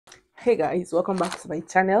Hey guys, welcome back to my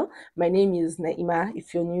channel. My name is Naima.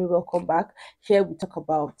 If you're new, welcome back. Here we talk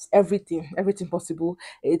about everything possible.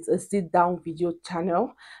 It's a sit down video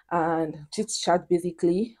channel and chit chat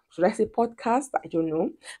basically. Should I say podcast? I don't know,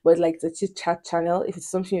 but like the chit chat channel. If it's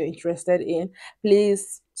something you're interested in,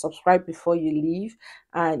 please subscribe before you leave.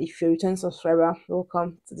 And if you're a return subscriber,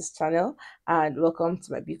 welcome to this channel and welcome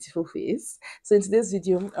to my beautiful face. So in today's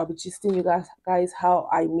video, I'll be gisting you guys how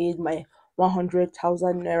I made my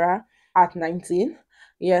 100,000 naira at 19.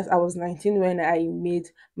 Yes, I was 19 when I made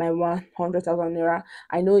my 100,000 naira.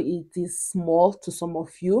 I know it is small to some of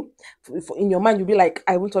you. In your mind, you'll be like,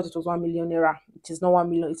 I won't thought it was 1 million naira. It is not 1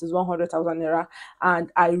 million, it is 100,000 naira.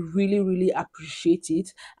 And I really appreciate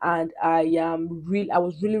it. And I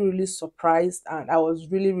was really surprised, and I was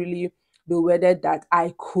really bewildered that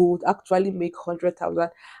I could actually make 100,000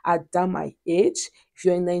 at that my age. If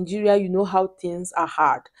you're in Nigeria, you know how things are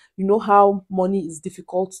hard, you know how money is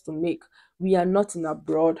difficult to make. We are not in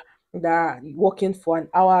abroad that working for an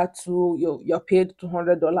hour or two, you're paid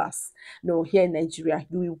 $200. No, here in Nigeria,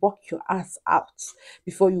 you will work your ass out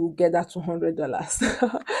before you get that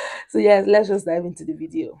 $200. So yes, let's just dive into the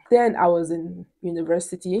video. Then I was in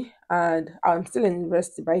university, and I'm still in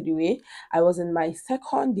university, by the way. I was in my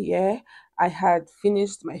second year. I had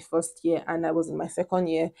finished my first year and I was in my second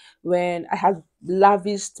year when I had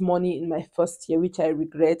lavished money in my first year, which I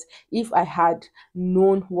regret. If I had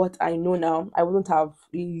known what I know now, I wouldn't have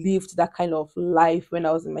lived that kind of life when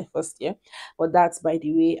I was in my first year. But that's by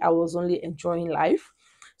the way, I was only enjoying life.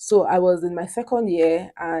 So I was in my second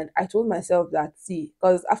year and I told myself that, see,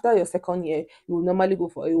 because after your second year, you will normally go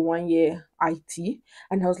for a 1 year IT.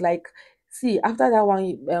 And I was like, see, after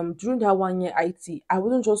that during that 1 year IT, I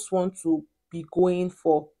wouldn't just want to be going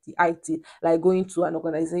for the IT, like going to an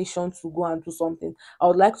organization to go and do something. I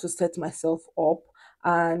would like to set myself up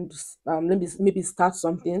and maybe start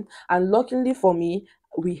something. And luckily for me,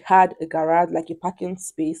 we had a garage, like a parking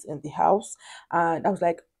space in the house, and I was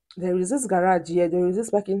like, there is this garage here, there is this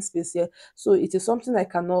parking space here, so it is something I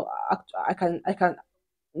cannot I can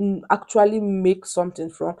actually make something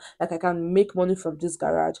from, like I can make money from this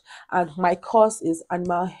garage. And my course is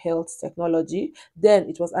animal health technology, then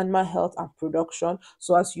it was animal health and production.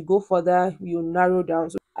 So as you go further, you narrow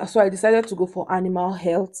down. So I decided to go for animal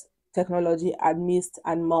health technology amidst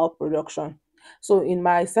animal production. So in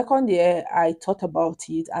my second year, I thought about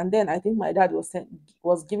it, and then I think my dad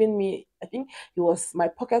was giving me. I think it was my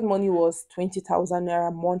pocket money was 20,000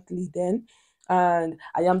 naira monthly then. And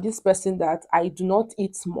I am this person that I do not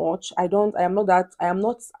eat much. I am not that. I am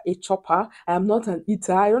not a chopper. I am not an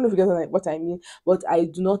eater. I don't know if you get what I mean, but I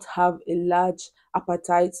do not have a large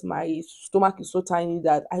appetite. My stomach is so tiny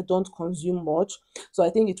that I don't consume much. So I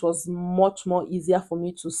think it was much more easier for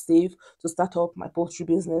me to save to start up my poultry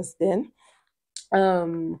business then.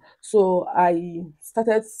 So I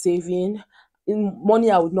started saving in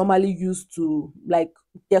money I would normally use to like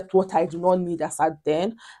get what I do not need as at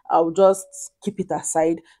then. I'll just keep it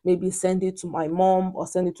aside, maybe send it to my mom or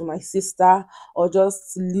send it to my sister, or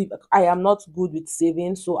just leave. I am not good with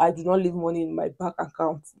saving, so I do not leave money in my bank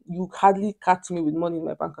account. You hardly catch me with money in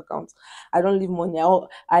my bank account. I don't leave money.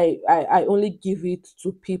 I only give it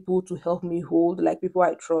to people to help me hold, like people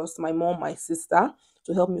I trust, my mom, my sister,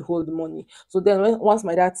 to help me hold the money. So then once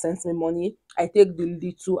my dad sends me money, I take the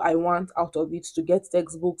little I want out of it to get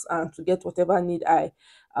textbooks and to get whatever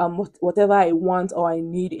I want or I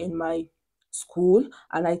need in my school,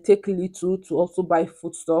 and I take little to also buy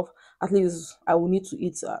food stuff. At least I will need to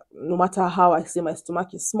eat, no matter how I say my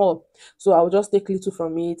stomach is small. So I will just take little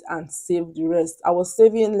from it and save the rest. I was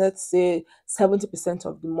saving, let's say, 70%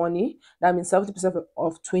 of the money. That means 70%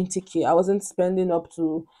 of 20K. I wasn't spending up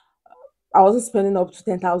to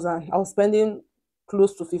 10,000. I was spending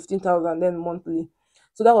close to 15,000 then monthly.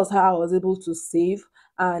 So that was how I was able to save,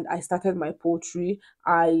 and I started my poultry.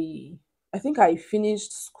 I think I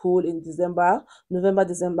finished school in November,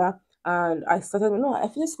 December, and I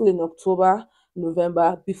finished school in October,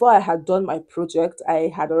 November. Before I had done my project,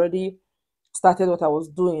 I had already started what I was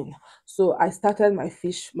doing. So I started my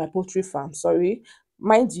poultry farm, sorry.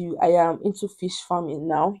 Mind you, I am into fish farming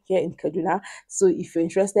now here in Kaduna. So if you're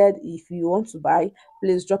interested, if you want to buy,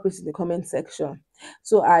 please drop it in the comment section.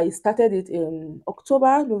 So I started it in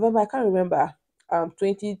October, November, I can't remember,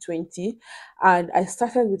 2020, and I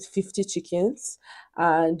started with 50 chickens.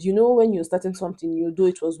 And you know, when you're starting something new, though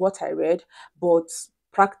it was what I read, but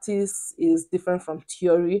practice is different from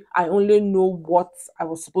theory. I only know what I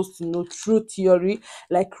was supposed to know through theory,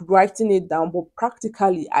 like writing it down, but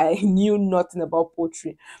practically I knew nothing about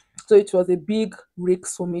poetry. So it was a big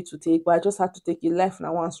risk for me to take, but I just had to take it life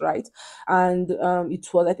now once, right? And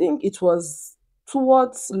I think it was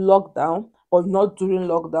towards lockdown, but not during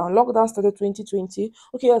lockdown. Lockdown started 2020.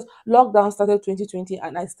 Okay, yes, lockdown started 2020,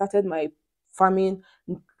 and I started my farming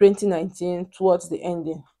in 2019 towards the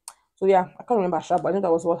ending. So yeah, I can't remember sharp, but I know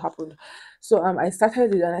that was what happened. So I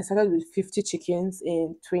started it, and I started with 50 chickens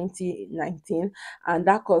in 2019, and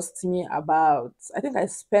that cost me about, I think I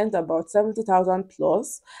spent about 70,000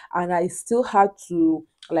 plus, and I still had to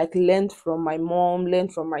like learn from my mom, learn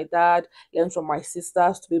from my dad, learn from my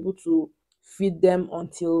sisters to be able to feed them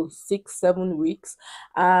until 6 7 weeks.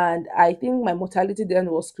 And I think my mortality then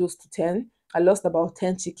was close to 10. I lost about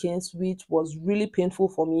 10 chickens, which was really painful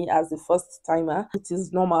for me as the first timer. It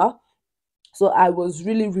is normal. So I was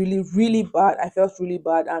really, really, really bad. I felt really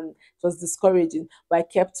bad, and it was discouraging, but I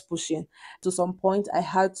kept pushing. To some point, I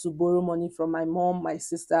had to borrow money from my mom, my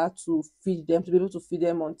sister, to feed them, to be able to feed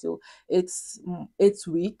them until 8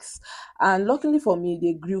 weeks. And luckily for me,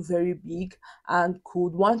 they grew very big, and could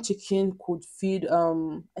one chicken could feed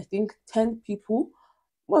I think 10 people.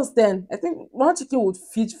 What's then? I think one chicken would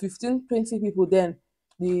feed 15, 20 people then.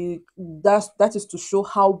 That is to show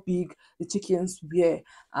how big the chickens were.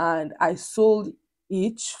 And I sold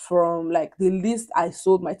each from, like, the least I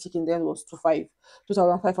sold my chicken then was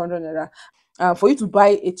 2,500 naira. For you to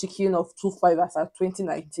buy a chicken of 2,500 as at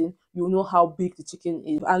 2019, you know how big the chicken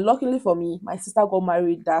is. And luckily for me, my sister got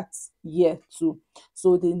married that year too,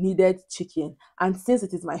 so they needed chicken. And since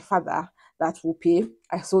it is my father that will pay,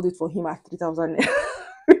 I sold it for him at 3,000.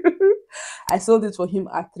 I sold it for him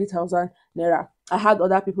at 3,000 naira. I had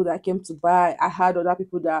other people that came to buy. I had other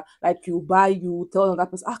people that, like, you buy, you tell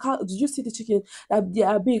another person, I can't, did you see the chicken? That they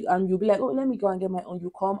are big, and you'll be like, oh, let me go and get my own.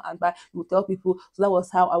 You come and buy, you tell people. So that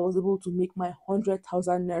was how I was able to make my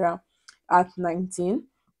 100,000 naira at 19.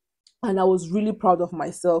 And I was really proud of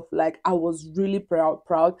myself. Like, I was really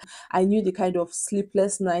proud. I knew the kind of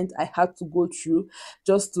sleepless night I had to go through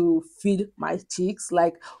just to feed my chicks.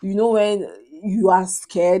 Like, when you are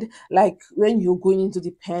scared, like when you're going into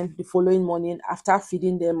the pen the following morning after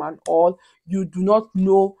feeding them and all, you do not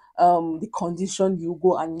know the condition you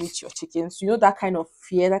go and meet your chickens. That kind of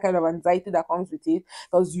fear, that kind of anxiety that comes with it,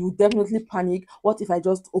 because you definitely panic. What if I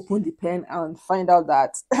just open the pen and find out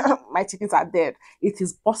that my chickens are dead? It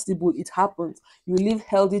is possible, it happens. You leave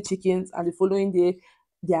healthy chickens, and the following day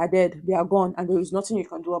they are dead, they are gone, and there is nothing you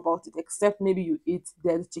can do about it except maybe you eat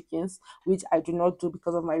dead chickens, which I do not do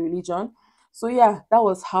because of my religion. So yeah, that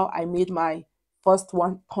was how I made my first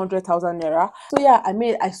 100,000 naira. So yeah,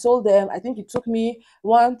 I sold them. I think it took me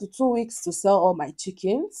 1 to 2 weeks to sell all my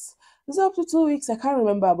chickens. Is it up to 2 weeks? I can't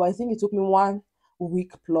remember, but I think it took me 1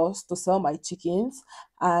 week plus to sell my chickens,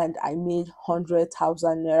 and I made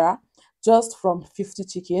 100,000 naira just from 50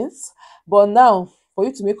 chickens. But now, for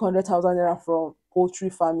you to make 100,000 naira from poultry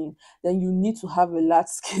farming, then you need to have a large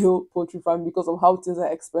scale poultry farm because of how things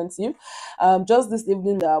are expensive. Just this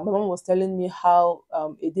evening, my mom was telling me how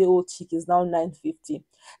a day old chick is now 950.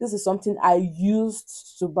 This is something I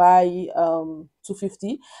used to buy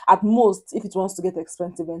 250 at most, if it wants to get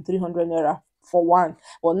expensive, and 300 naira for one.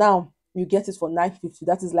 But now you get it for 950.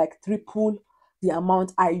 That is like triple the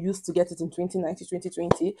amount I used to get it in 2019,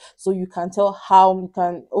 2020. So you can tell how, you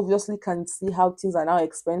can obviously can see how things are now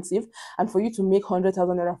expensive. And for you to make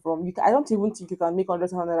 100,000 naira from, I don't even think you can make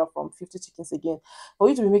 100,000 naira from 50 chickens again. For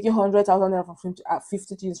you to be making 100,000 naira from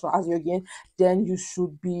 50 chickens from as you again, then you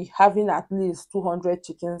should be having at least 200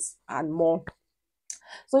 chickens and more.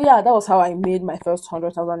 So yeah, that was how I made my first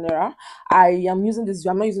 100,000 naira. I'm not using this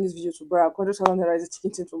video to brag. 100,000 naira is a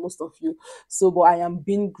chicken thing for most of you. So, but I am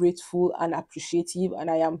being grateful and appreciative,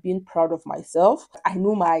 and I am being proud of myself. I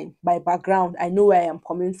know my background. I know where I am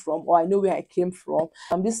coming from, or I know where I came from.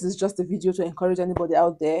 This is just a video to encourage anybody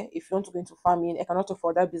out there. If you want to go into farming, I cannot talk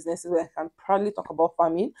for other businesses, but I can proudly talk about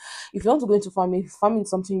farming. If you want to go into farming, if farming is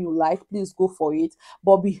something you like, please go for it.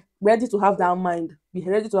 But be ready to have that mind. Be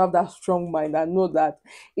ready to have that strong mind, and know that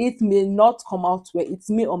it may not come out well. It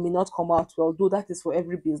may or may not come out well, though that is for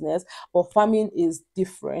every business. But farming is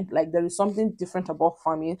different. Like, there is something different about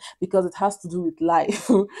farming because it has to do with life.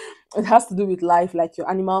 It has to do with life, like your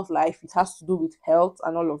animal's life. It has to do with health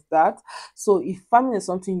and all of that. So if farming is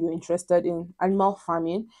something you're interested in, animal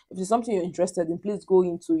farming, if it's something you're interested in, please go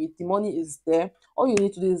into it. The money is there. All you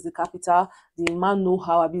need to do is the capital, the man know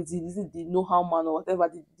how, ability, this is the know-how man, or whatever,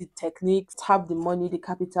 the techniques, have the money, the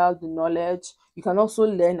capital, the knowledge. You can also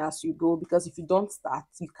learn as you go, because if you don't start,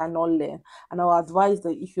 you cannot learn. And I will advise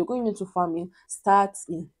that if you're going into farming, start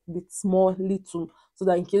in with small, little, so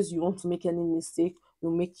that in case you want to make any mistake, you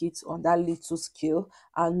make it on that little scale,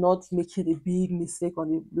 and not making a big mistake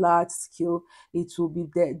on a large scale. It will be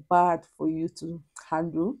dead bad for you to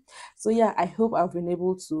handle. So yeah, I hope I've been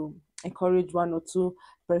able to encourage one or two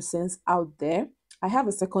persons out there I have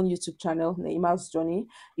a second YouTube channel, Naima's Journey.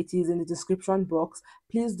 It is in the description box.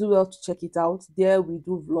 Please do well to check it out. There we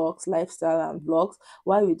do vlogs, lifestyle and vlogs,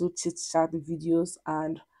 while we do chit chat videos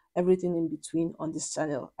and everything in between on this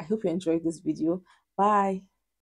channel. I hope you enjoyed this video. Bye.